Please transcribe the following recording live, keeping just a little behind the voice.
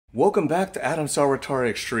Welcome back to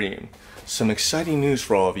Saruwatari Xtreme. Some exciting news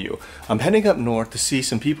for all of you. I'm heading up north to see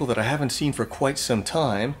some people that I haven't seen for quite some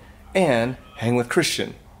time and hang with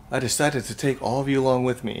Christian. I decided to take all of you along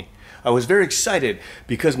with me. I was very excited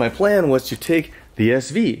because my plan was to take the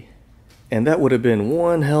SV, and that would have been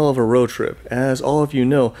one hell of a road trip. As all of you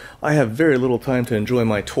know, I have very little time to enjoy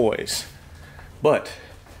my toys. But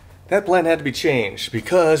that plan had to be changed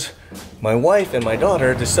because my wife and my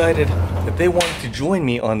daughter decided that they wanted to join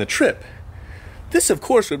me on the trip. This, of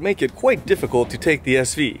course, would make it quite difficult to take the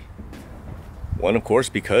SV. One, of course,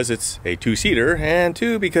 because it's a two-seater, and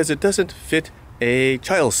two, because it doesn't fit a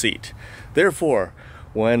child seat. Therefore,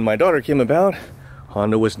 when my daughter came about,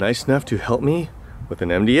 Honda was nice enough to help me with an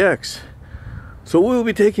MDX. So we'll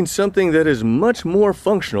be taking something that is much more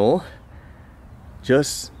functional,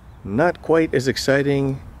 just not quite as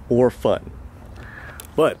exciting or fun.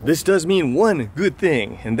 But this does mean one good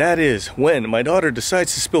thing, and that is when my daughter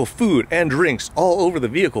decides to spill food and drinks all over the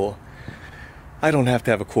vehicle, I don't have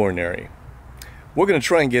to have a coronary. We're going to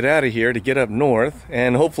try and get out of here to get up north,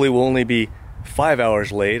 and hopefully we'll only be 5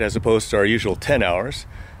 hours late as opposed to our usual 10 hours.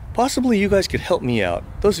 Possibly you guys could help me out.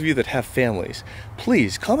 Those of you that have families,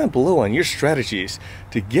 please comment below on your strategies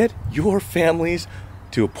to get your families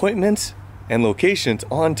to appointments and locations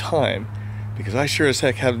on time, because I sure as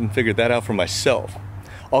heck haven't figured that out for myself.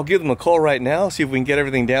 I'll give them a call right now, see if we can get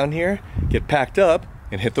everything down here, get packed up,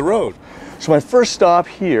 and hit the road. So my first stop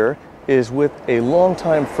here is with a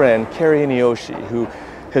longtime friend, Cary Inayoshi, who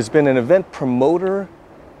has been an event promoter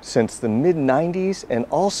since the mid-90s and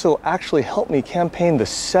also actually helped me campaign the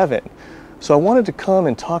 7. So I wanted to come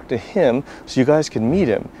and talk to him so you guys can meet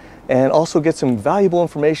him and also get some valuable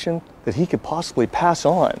information that he could possibly pass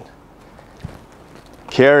on.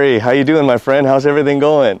 Cary, how you doing, my friend? How's everything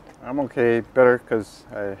going? I'm okay, better because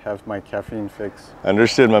I have my caffeine fix.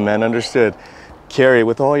 Understood, my man, understood. Cary,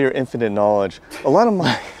 with all your infinite knowledge, a lot of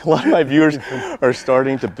my viewers are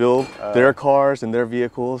starting to build their cars and their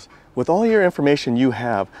vehicles. With all your information you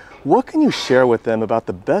have, what can you share with them about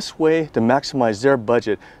the best way to maximize their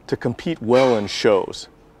budget to compete well in shows?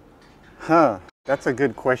 That's a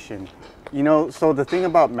good question. You know, so the thing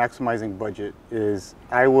about maximizing budget is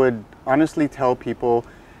I would honestly tell people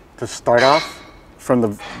to start off from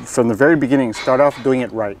the very beginning, start off doing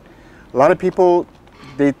it right. A lot of people,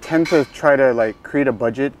 they tend to try to like create a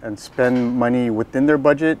budget and spend money within their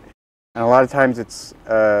budget, and a lot of times it's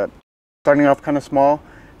starting off kind of small,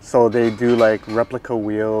 so they do like replica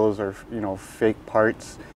wheels or, you know, fake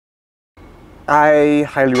parts. I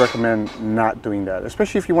highly recommend not doing that,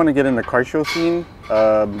 especially if you want to get in the car show scene.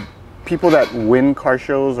 People that win car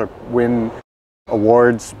shows or win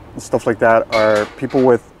awards and stuff like that are people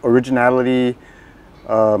with originality,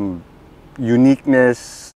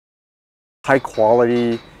 uniqueness, high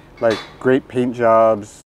quality, like great paint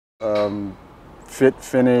jobs, fit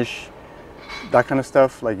finish, that kind of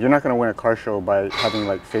stuff. Like, you're not going to win a car show by having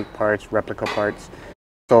like fake parts, replica parts.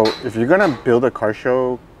 So if you're going to build a car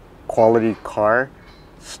show quality car,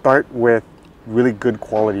 start with really good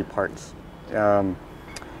quality parts.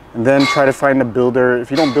 And then try to find a builder.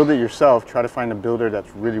 If you don't build it yourself, try to find a builder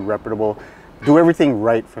that's really reputable. Do everything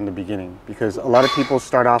right from the beginning, because a lot of people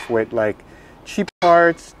start off with like cheap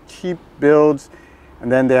parts, cheap builds,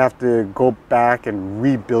 and then they have to go back and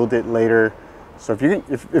rebuild it later. So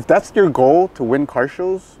if that's your goal to win car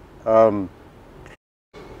shows,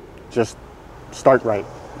 just start right.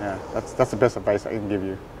 Yeah, that's the best advice I can give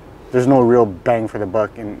you. There's no real bang for the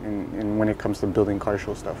buck in when it comes to building car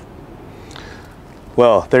show stuff.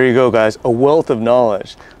 Well, there you go, guys, a wealth of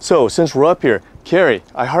knowledge. So since we're up here, Cary,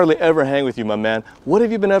 I hardly ever hang with you, my man. What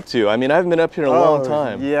have you been up to? I mean, I haven't been up here in a long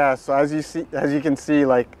time. Yeah, so as you can see,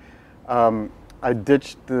 like, I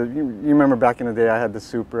ditched the, you remember back in the day I had the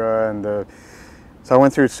Supra, and so I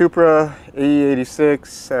went through Supra,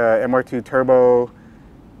 AE86, MR2 Turbo,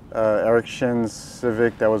 Eric Shin's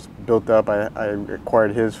Civic that was built up. I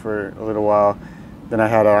acquired his for a little while. Then I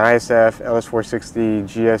had our ISF, LS460,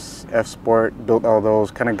 GS F-Sport, built all those,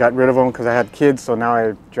 kind of got rid of them because I had kids, so now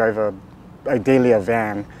I drive ideally a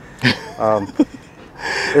van.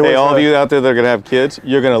 Hey, all of you out there that are going to have kids,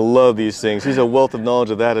 you're going to love these things. He's a wealth of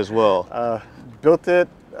knowledge of that as well. Built it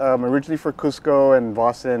originally for Cusco and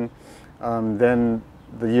Boston. Then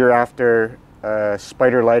the year after,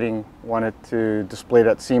 Spider Lighting wanted to display it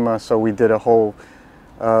at SEMA, so we did a whole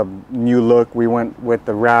new look. We went with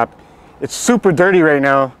the wrap. It's super dirty right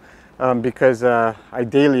now because I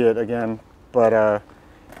daily it again, but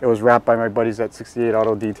it was wrapped by my buddies at 68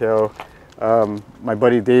 Auto Detail. My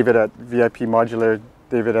buddy David at VIP Modular,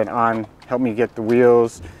 David and An, helped me get the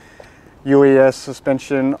wheels, UAS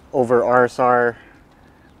suspension over RSR,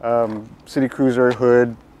 City Cruiser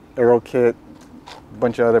hood, aero kit, a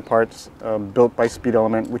bunch of other parts built by Speed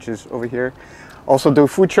Element, which is over here. Also do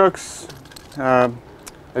food trucks.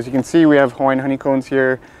 As you can see, we have Hawaiian honeycombs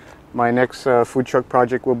here. My next food truck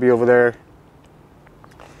project will be over there.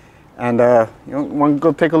 And you know, want to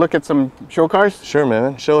go take a look at some show cars? Sure,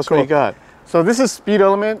 man. Show us what you got. So this is Speed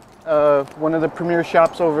Element, one of the premier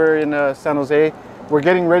shops over in San Jose. We're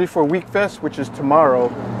getting ready for Week Fest, which is tomorrow.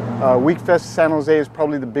 Week Fest San Jose is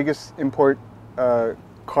probably the biggest import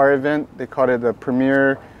car event. They call it the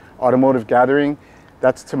Premier Automotive Gathering.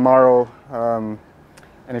 That's tomorrow.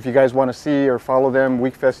 And if you guys want to see or follow them,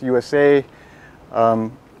 Week Fest USA.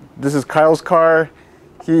 This is Kyle's car.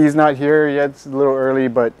 He's not here yet, it's a little early,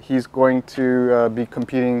 but he's going to be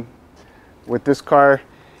competing with this car.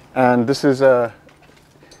 And this is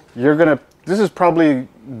this is probably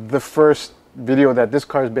the first video that this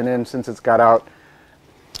car's been in since it's got out.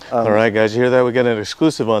 All right, guys, you hear that? We got an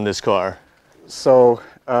exclusive on this car. So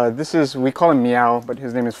this is, we call him Meow, but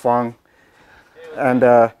his name is Fong.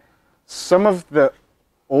 And some of the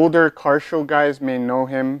older car show guys may know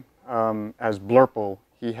him as Blurple.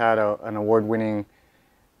 He had an award-winning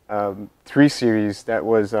 3 Series that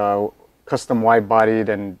was custom wide-bodied,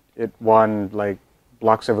 and it won like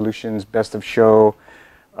Blocks Evolution's Best of Show.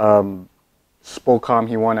 Spocom,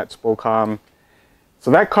 he won at Spocom.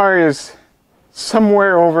 So that car is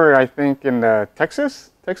somewhere over, I think, in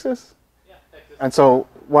Texas? Yeah, Texas. And so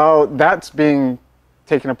while that's being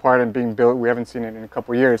taken apart and being built, we haven't seen it in a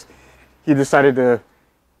couple years, he decided to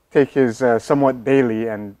take his somewhat daily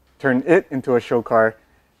and turn it into a show car,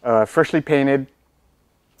 freshly painted,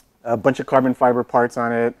 a bunch of carbon fiber parts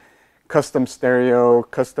on it, custom stereo,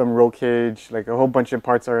 custom roll cage, like a whole bunch of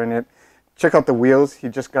parts are in it. Check out the wheels, he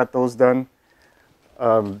just got those done.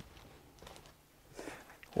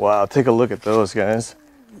 Wow, take a look at those, guys.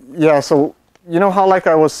 Yeah, so you know how like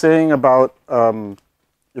I was saying about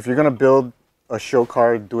if you're gonna build a show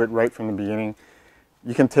car, do it right from the beginning.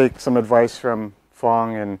 You can take some advice from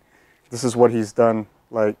Fong, and this is what he's done.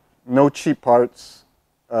 Like, no cheap parts.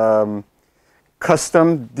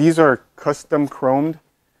 Custom, these are custom chromed.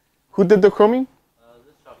 Who did the chroming?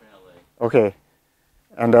 This shop in LA. Okay.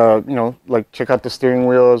 And, you know, like, check out the steering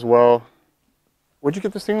wheel as well. Where'd you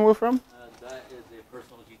get the steering wheel from? That is a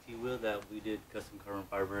personal GT wheel that we did custom carbon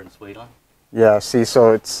fiber and suede on. Yeah, see,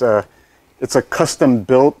 so it's a custom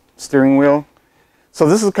built steering wheel. So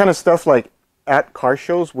this is the kind of stuff like at car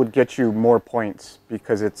shows would get you more points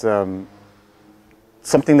because it's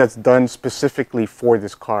something that's done specifically for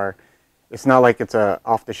this car. It's not like it's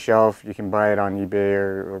off the shelf, you can buy it on eBay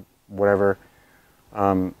or whatever.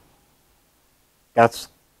 That's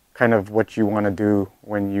kind of what you want to do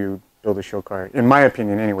when you build a show car, in my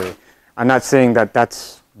opinion anyway. I'm not saying that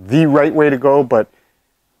that's the right way to go, but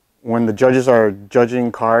when the judges are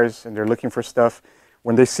judging cars and they're looking for stuff,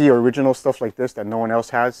 when they see original stuff like this that no one else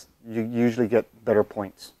has, you usually get better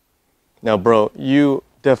points. Now, bro, you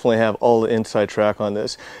definitely have all the inside track on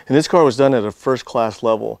this. And this car was done at a first-class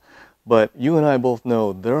level. But you and I both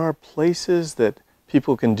know there are places that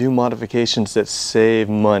people can do modifications that save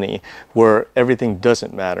money, where everything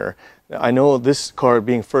doesn't matter. I know this car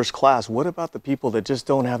being first class, what about the people that just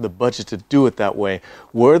don't have the budget to do it that way?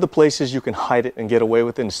 Where are the places you can hide it and get away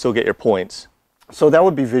with it and still get your points? So that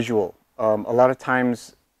would be visual. A lot of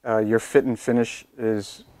times your fit and finish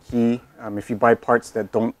is key. If you buy parts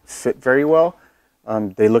that don't fit very well,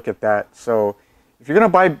 they look at that. So if you're gonna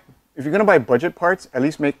buy budget parts, at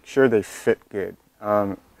least make sure they fit good.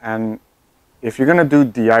 And if you're gonna do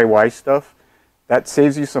DIY stuff, that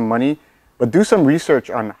saves you some money, but do some research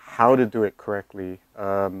on how to do it correctly.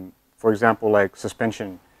 For example, like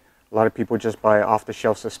suspension. A lot of people just buy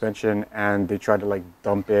off-the-shelf suspension and they try to like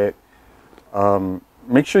dump it.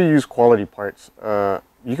 Make sure you use quality parts.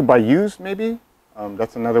 You can buy used maybe.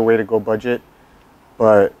 That's another way to go budget.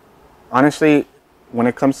 But honestly, when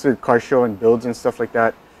it comes to car show and builds and stuff like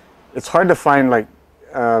that, it's hard to find like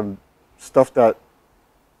stuff that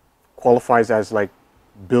qualifies as like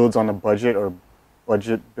builds on a budget or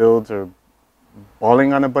budget builds or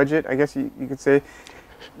balling on a budget, I guess you could say.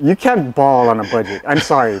 You can't ball on a budget. I'm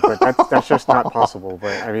sorry, but that's just not possible.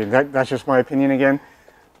 But I mean, that's just my opinion again.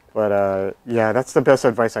 But yeah, that's the best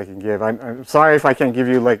advice I can give. I'm sorry if I can't give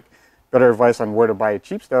you like better advice on where to buy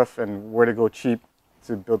cheap stuff and where to go cheap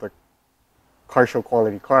to build a car show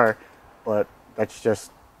quality car, but that's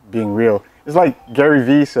just being real. It's like Gary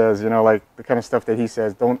Vee says, you know, like the kind of stuff that he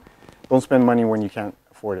says, don't spend money when you can't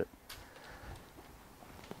afford it.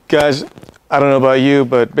 Guys, I don't know about you,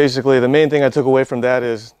 but basically the main thing I took away from that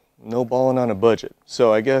is no balling on a budget.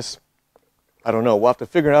 So I guess, I don't know, we'll have to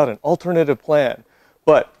figure out an alternative plan.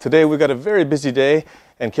 But today we've got a very busy day,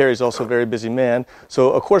 and Cary's also a very busy man.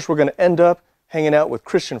 So of course we're going to end up hanging out with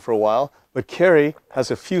Christian for a while, but Cary has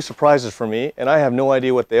a few surprises for me, and I have no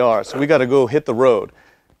idea what they are, so we got to go hit the road.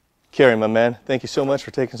 Cary, my man, thank you so much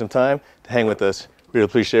for taking some time to hang with us. Really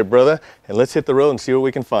appreciate it, brother, and let's hit the road and see what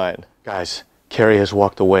we can find. Guys, Cary has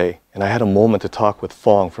walked away, and I had a moment to talk with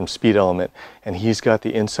Fong from Speed Element, and he's got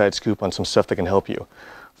the inside scoop on some stuff that can help you.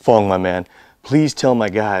 Fong, my man, please tell my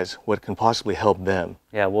guys what can possibly help them.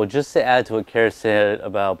 Yeah, well, just to add to what Cary said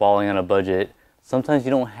about balling on a budget, sometimes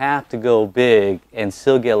you don't have to go big and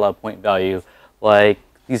still get a lot of point value, like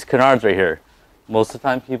these canards right here. Most of the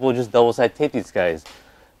time, people just double-side tape these guys.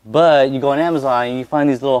 But you go on Amazon and you find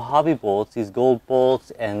these little hobby bolts, these gold bolts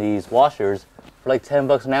and these washers for like 10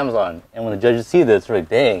 bucks on Amazon. And when the judges see this, they're like,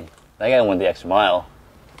 dang, that guy went the extra mile.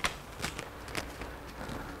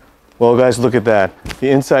 Well, guys, look at that. The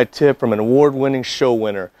inside tip from an award-winning show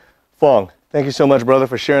winner. Fong, thank you so much, brother,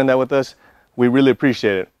 for sharing that with us. We really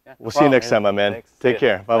appreciate it. Yeah, we'll see you next time, my man. Thanks. Take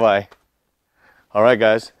care. Bye-bye. All right,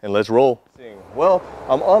 guys, and let's roll. Well,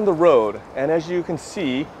 I'm on the road, and as you can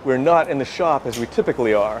see, we're not in the shop as we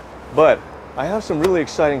typically are, but I have some really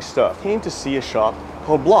exciting stuff. Came to see a shop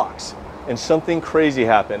called Blocks, and something crazy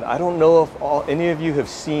happened. I don't know if any of you have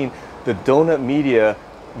seen the Donut Media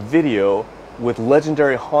video with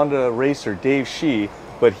legendary Honda racer Dave Shih,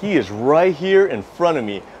 but he is right here in front of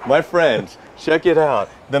me. My friends, check it out.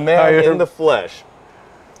 The man in the flesh.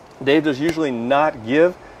 Dave does usually not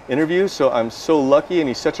give interviews, so I'm so lucky, and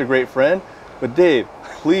he's such a great friend. But Dave,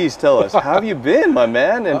 please tell us, how have you been, my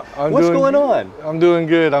man, and what's going on? I'm doing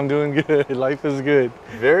good. I'm doing good. Life is good.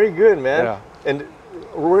 Very good, man. Yeah. And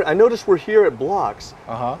I noticed we're here at Blocks.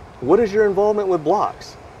 What is your involvement with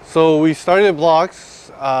Blocks? So we started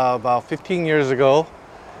Blocks about 15 years ago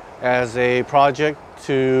as a project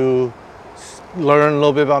to learn a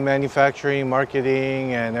little bit about manufacturing,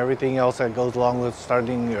 marketing, and everything else that goes along with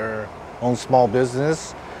starting your own small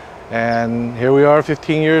business. And here we are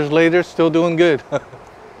 15 years later, still doing good.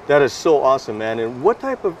 That is so awesome, man. And what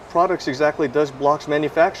type of products exactly does Blocks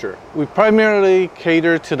manufacture? We primarily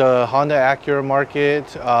cater to the Honda Acura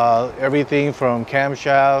market, everything from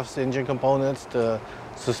camshafts, engine components, to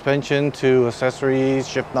suspension, to accessories,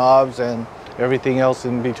 shift knobs, and everything else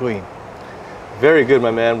in between. Very good,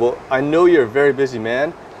 my man. Well, I know you're a very busy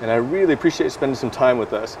man, and I really appreciate you spending some time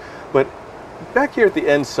with us. But back here at the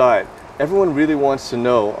end side, everyone really wants to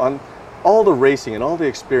know, on all the racing and all the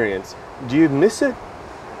experience, do you miss it?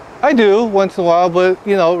 I do once in a while, but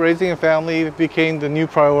you know, raising a family became the new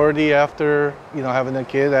priority after, you know, having a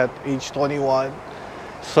kid at age 21.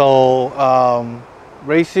 So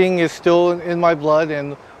racing is still in my blood,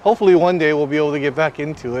 and hopefully one day we'll be able to get back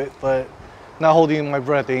into it, but not holding my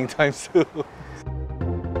breath anytime soon.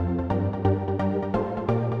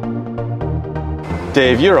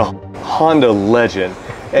 Dave, you're a Honda legend,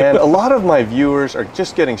 and a lot of my viewers are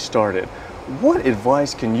just getting started. What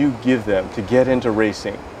advice can you give them to get into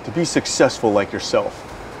racing, to be successful like yourself?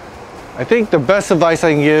 I think the best advice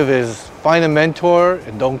I can give is find a mentor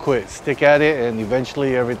and don't quit. Stick at it, and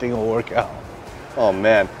eventually everything will work out. Oh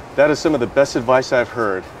man, that is some of the best advice I've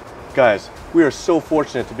heard. Guys, we are so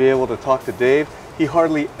fortunate to be able to talk to Dave. He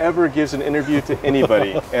hardly ever gives an interview to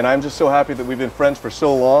anybody, and I'm just so happy that we've been friends for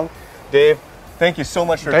so long. Dave, thank you so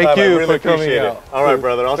much for your time. I really appreciate it. All right,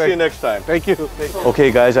 brother. I'll see you next time. Thank you.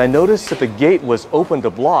 Okay, guys, I noticed that the gate was open to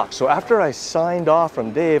Blocks. So after I signed off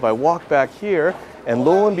from Dave, I walked back here, and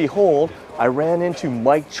lo and behold, I ran into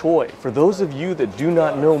Mike Choi. For those of you that do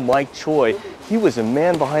not know Mike Choi, he was a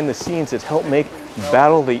man behind the scenes that helped make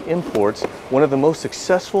Battle the Imports one of the most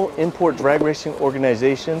successful import drag racing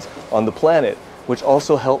organizations on the planet, which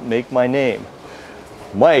also helped make my name.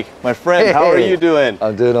 Mike, my friend, how are you doing?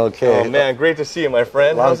 I'm doing okay. Oh man, great to see you, my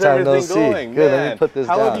friend. How's everything going? Good, let me put this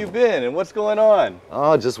down. How have you been and what's going on?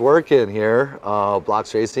 Oh, just working here.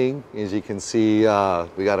 Blocks Racing. As you can see,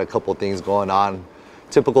 we got a couple things going on.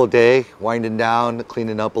 Typical day, winding down,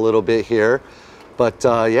 cleaning up a little bit here. But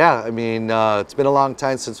yeah, I mean, it's been a long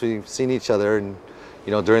time since we've seen each other. And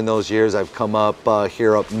you know, during those years, I've come up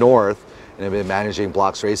here up north and I've been managing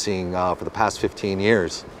Blocks Racing for the past 15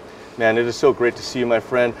 years. Man, it is so great to see you, my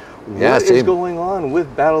friend. What is going on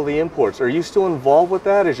with Battle the Imports? Are you still involved with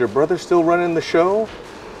that? Is your brother still running the show?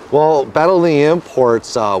 Well, Battle the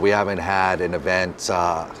Imports, we haven't had an event,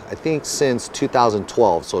 I think, since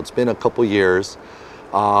 2012. So it's been a couple years.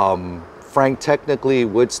 Frank technically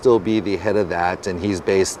would still be the head of that, and he's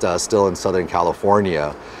based still in Southern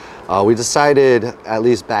California. We decided, at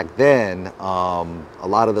least back then, a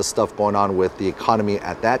lot of the stuff going on with the economy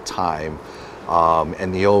at that time,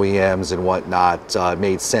 and the OEMs and whatnot,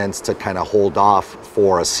 made sense to kind of hold off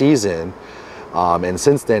for a season. And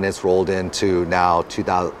since then, it's rolled into now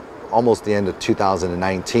 2000, almost the end of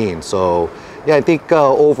 2019. So yeah, I think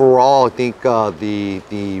overall, I think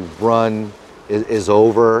the run is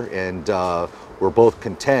over, and we're both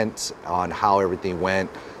content on how everything went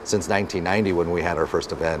since 1990 when we had our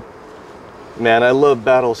first event. Man, I love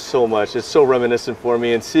Battle so much. It's so reminiscent for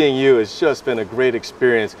me, and seeing you has just been a great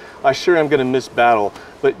experience. I sure am going to miss Battle,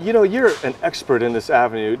 but you know, you're an expert in this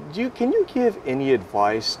avenue. Can you give any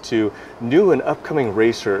advice to new and upcoming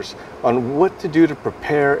racers on what to do to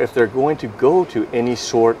prepare if they're going to go to any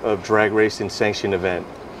sort of drag racing sanctioned event?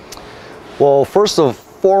 Well, first and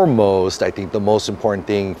foremost, I think the most important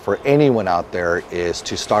thing for anyone out there is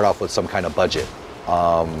to start off with some kind of budget.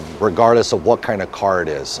 Regardless of what kind of car it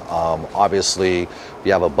is. Obviously, if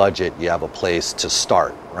you have a budget, you have a place to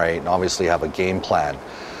start, right? And obviously have a game plan.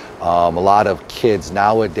 A lot of kids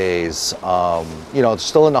nowadays, you know,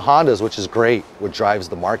 still in the Hondas, which is great, which drives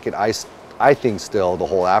the market. I think still the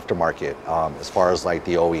whole aftermarket, as far as like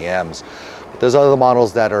the OEMs. But there's other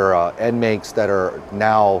models that are end makes that are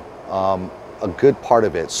now a good part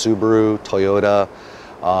of it. Subaru, Toyota.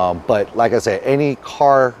 But like I said, any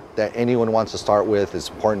car that anyone wants to start with, it's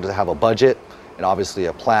important to have a budget and obviously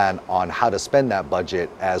a plan on how to spend that budget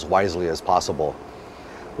as wisely as possible.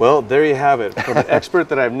 Well, there you have it, from an expert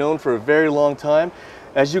that I've known for a very long time.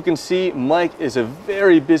 As you can see, Mike is a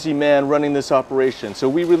very busy man running this operation, so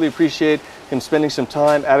we really appreciate him spending some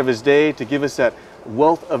time out of his day to give us that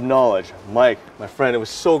wealth of knowledge. Mike, my friend, it was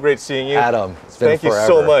so great seeing you. Adam, it's been Thank forever. you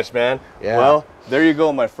so much, man. Yeah. Well, there you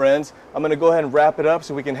go, my friends. I'm going to go ahead and wrap it up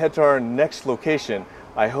so we can head to our next location.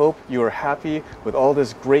 I hope you are happy with all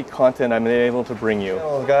this great content I'm able to bring you.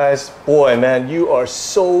 Oh, guys, boy, man, you are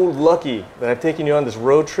so lucky that I've taken you on this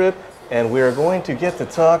road trip, and we are going to get to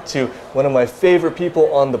talk to one of my favorite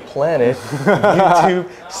people on the planet, YouTube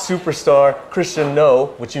superstar Christian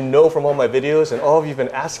Ngo, which you know from all my videos, and all of you have been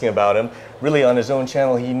asking about him. Really, on his own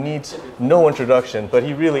channel, he needs no introduction, but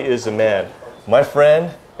he really is a man. My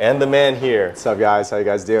friend and the man here. What's up, guys? How you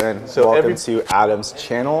guys doing? So welcome to Adam's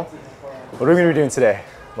channel. What are we going to be doing today?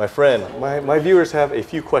 My friend, my viewers have a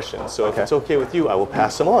few questions, so if it's okay with you, I will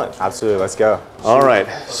pass them on. Absolutely, let's go. All right,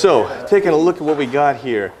 so taking a look at what we got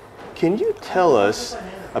here, can you tell us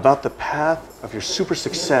about the path of your super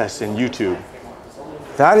success in YouTube?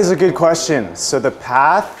 That is a good question. So the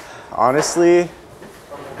path, honestly,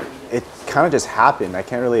 it kind of just happened. I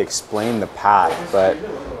can't really explain the path, but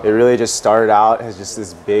it really just started out as just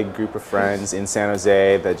this big group of friends in San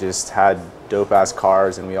Jose that just had dope ass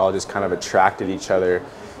cars, and we all just kind of attracted each other.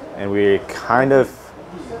 And we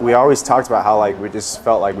always talked about how like we just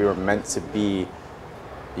felt like we were meant to be,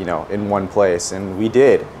 you know, in one place, and we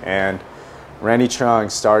did. And Randy Chung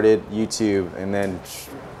started YouTube, and then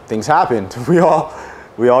things happened. We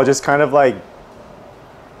all just kind of like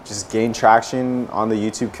just gained traction on the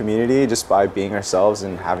YouTube community just by being ourselves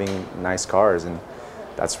and having nice cars, and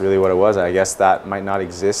that's really what it was. I guess that might not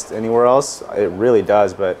exist anywhere else. It really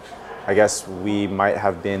does, but I guess we might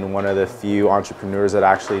have been one of the few entrepreneurs that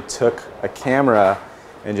actually took a camera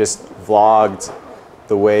and just vlogged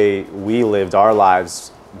the way we lived our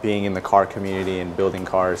lives being in the car community and building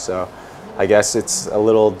cars. So I guess it's a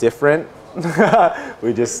little different.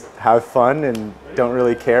 We just have fun and don't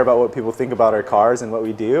really care about what people think about our cars and what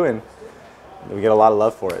we do, and we get a lot of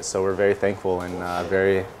love for it. So we're very thankful and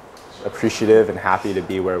very appreciative and happy to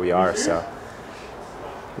be where we are. So,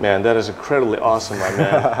 man, that is incredibly awesome, my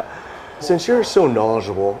man. Since you're so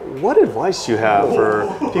knowledgeable, what advice do you have for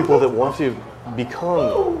people that want to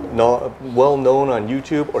become well known on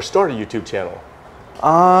YouTube or start a YouTube channel?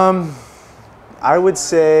 I would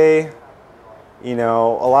say, you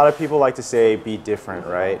know, a lot of people like to say be different,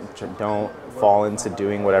 right? Don't fall into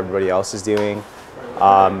doing what everybody else is doing.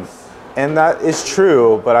 And that is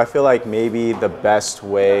true, but I feel like maybe the best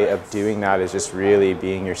way of doing that is just really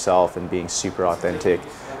being yourself and being super authentic.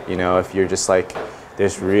 You know, if you're just like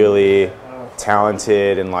this really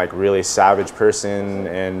talented and like really savage person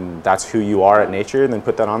and that's who you are at nature, then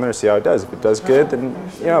put that on there and see how it does. If it does good, then,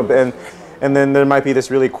 you know, and then there might be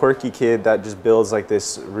this really quirky kid that just builds like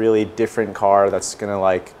this really different car that's gonna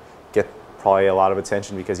like get probably a lot of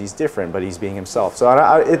attention because he's different, but he's being himself. So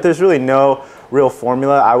there's really no real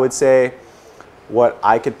formula. I would say what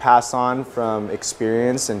I could pass on from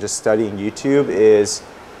experience and just studying YouTube is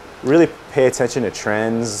really pay attention to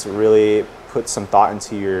trends, really put some thought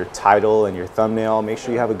into your title and your thumbnail, make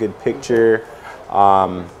sure you have a good picture,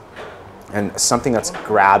 and something that's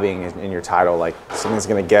grabbing in your title, like something's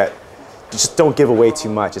gonna get, just don't give away too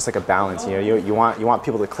much. It's like a balance, you know, you want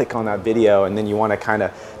people to click on that video, and then you wanna kind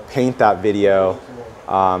of paint that video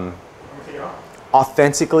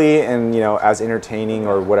authentically and, you know, as entertaining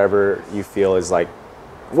or whatever you feel is like,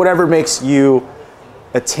 whatever makes you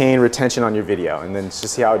attain retention on your video, and then just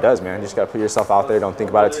see how it does, man. You just gotta put yourself out there, don't think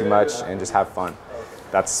about it too much, and just have fun.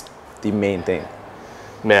 That's the main thing.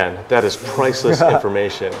 Man, that is priceless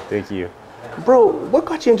information. Thank you. Bro, what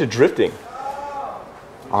got you into drifting?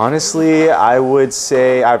 Honestly, I would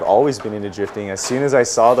say I've always been into drifting. As soon as I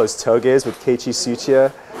saw those toges with Keiichi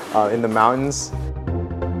Tsuchiya in the mountains,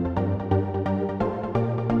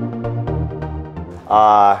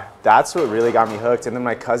 that's what really got me hooked. And then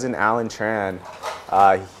my cousin Alan Tran,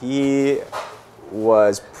 he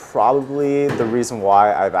was probably the reason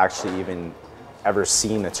why I've actually even ever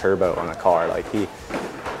seen a turbo on a car. Like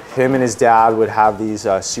him and his dad would have these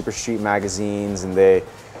Super Street magazines, and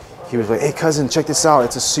he was like, "Hey cousin, check this out,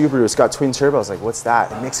 it's a Subaru, it's got twin turbo." I was like, "What's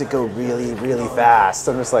that?" It makes it go really, really fast.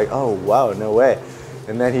 I'm just like, "Oh wow, no way."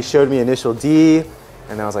 And then he showed me Initial D,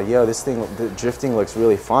 and I was like, "Yo, this thing, the drifting looks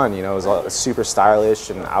really fun." You know, it was super stylish,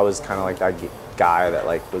 and I was kind of like that guy that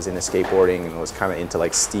like was into skateboarding and was kind of into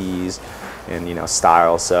like steez and, you know,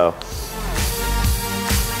 style. So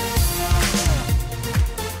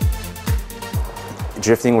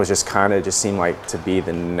drifting was just kind of seemed like to be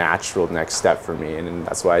the natural next step for me, and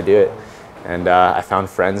that's why I do it. And I found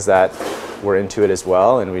friends that were into it as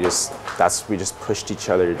well, and we just pushed each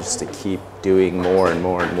other just to keep doing more and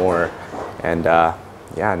more and more. And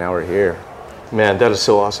yeah, now we're here. Man, that is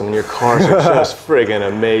so awesome, and your cars are just friggin'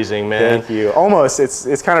 amazing, man. Thank you. Almost.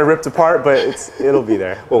 It's kind of ripped apart, but it'll be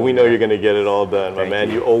there. Well, we know you're gonna get it all done, my man.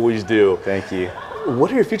 You always do. Thank you.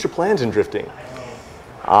 What are your future plans in drifting?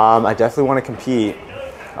 I definitely want to compete.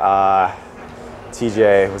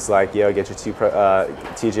 TJ was like, "Yo,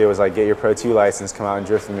 TJ was like, get your Pro 2 license, come out and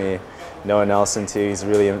drift with me." Noah Nelson too, he's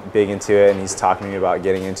really big into it, and he's talking to me about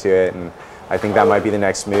getting into it, and I think that might be the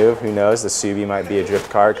next move. Who knows? The Subi might be a drift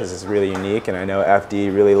car because it's really unique, and I know FD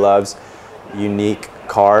really loves unique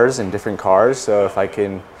cars and different cars. So if I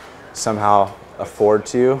can somehow afford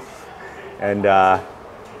to, and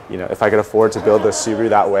you know, if I could afford to build the Subaru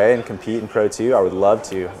that way and compete in Pro 2, I would love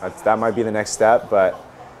to. That might be the next step, but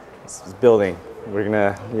it's building. We're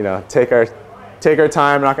gonna, you know, take our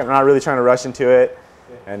time. Not really trying to rush into it,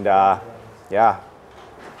 and yeah.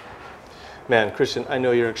 Man, Christian, I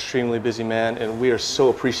know you're an extremely busy man, and we are so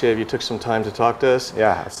appreciative you took some time to talk to us.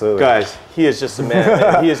 Yeah, absolutely. Guys, he is just a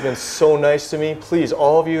man. He has been so nice to me. Please,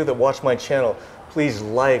 all of you that watch my channel, please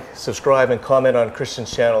like, subscribe, and comment on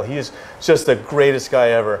Christian's channel. He is just the greatest guy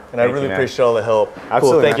ever, and I really appreciate all the help.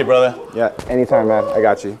 Absolutely, cool. Thank you, brother. Yeah, anytime, man. I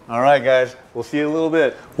got you. All right, guys. We'll see you in a little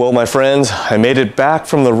bit. Well, my friends, I made it back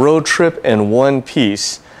from the road trip in one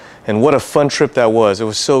piece. And what a fun trip that was. It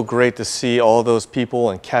was so great to see all those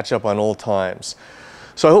people and catch up on old times.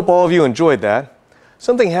 So I hope all of you enjoyed that.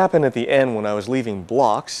 Something happened at the end when I was leaving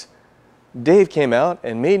Blocks. Dave came out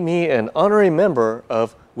and made me an honorary member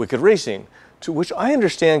of Wicked Racing, to which I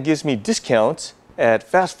understand gives me discounts at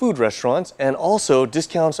fast food restaurants and also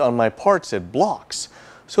discounts on my parts at Blocks.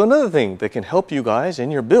 So another thing that can help you guys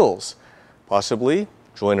in your bills. Possibly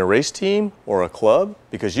join a race team or a club,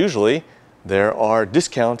 because usually there are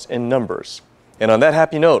discounts in numbers. And on that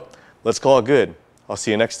happy note, let's call it good. I'll see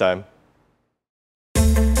you next time.